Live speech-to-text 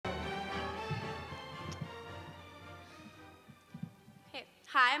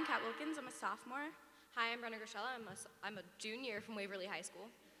Hi, I'm Kat Wilkins. I'm a sophomore. Hi, I'm Brenna Grishella. I'm a junior from Waverly High School.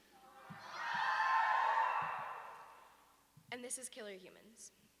 And this is Killer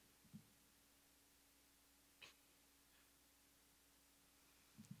Humans.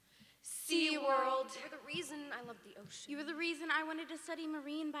 SeaWorld. You were the reason I loved the ocean. You were the reason I wanted to study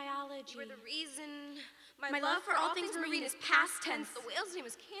marine biology. You were the reason my love for all things marine is past tense. The whale's name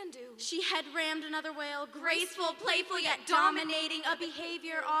is Can-Do. She head-rammed another whale, graceful, playful, yet dominating, a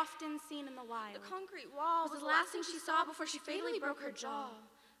behavior often seen in the wild. The concrete wall was the last thing she saw before she fatally broke her jaw.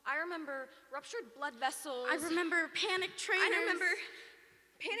 I remember ruptured blood vessels. I remember panic trainers. I remember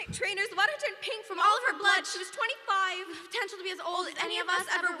panic trainers. The water turned pink from all of her blood. She was 25. Potential to be as old as any of us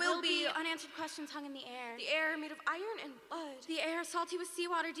ever will be. Unanswered questions hung in the air. The air made of iron and blood. The air salty with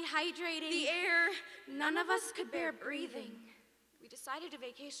seawater, dehydrating. The air none of us could bear breathing. We decided to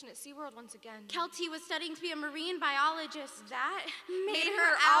vacation at SeaWorld once again. Kelty was studying to be a marine biologist. That made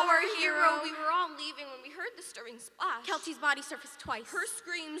her our hero. We were all leaving when we heard the stirring splash. Kelty's body surfaced twice. Her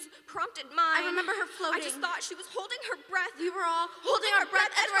screams prompted mine. I remember her floating. I just thought she was holding her breath. We were all holding our breath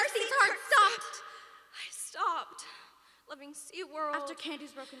as our seats heart stopped. I stopped loving SeaWorld. After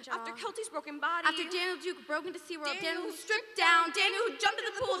Can-Do's broken jaw. After Kelty's broken body. After Daniel Duke broke into SeaWorld. Daniel who stripped down. Daniel who jumped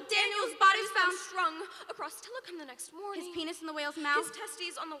in the pool. Daniel's body was found strung across Telecom the next morning. His penis in the whale's mouth. His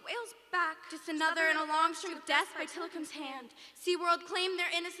testes on the whale's back. Just another in a long string of deaths by Telecom's hand. SeaWorld claimed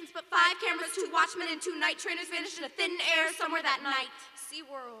their innocence, but 5 cameras, 2 watchmen, and 2 night trainers vanished in a thin air somewhere that night.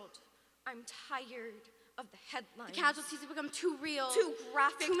 SeaWorld, I'm tired of the headlines. The casualties have become too real. Too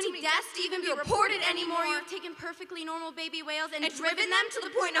graphic. Too many deaths to even be reported anymore. You have taken perfectly normal baby whales and driven them to the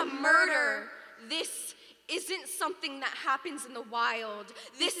point of murder. This isn't something that happens in the wild.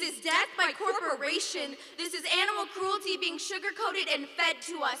 This is death by corporation. This is animal cruelty being sugar-coated and fed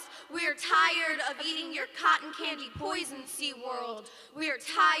to us. We're tired of eating your cotton candy poison, SeaWorld. We're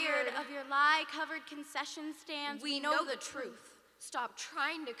tired of your lie-covered concession stands. We know the truth. Stop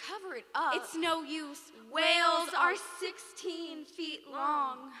trying to cover it up. It's no use. Whales are 16 feet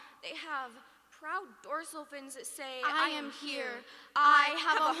long. They have proud dorsal fins that say, I am here. I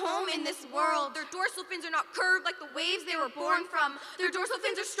have a home in this world. Their dorsal fins are not curved like the waves they were born from. Their dorsal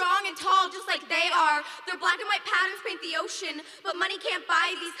fins are strong and tall just like they are. Their black and white patterns paint the ocean. But money can't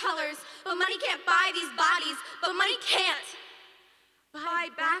buy these colors. But money can't buy these bodies. But money can't buy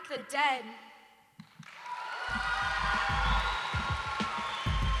back the dead.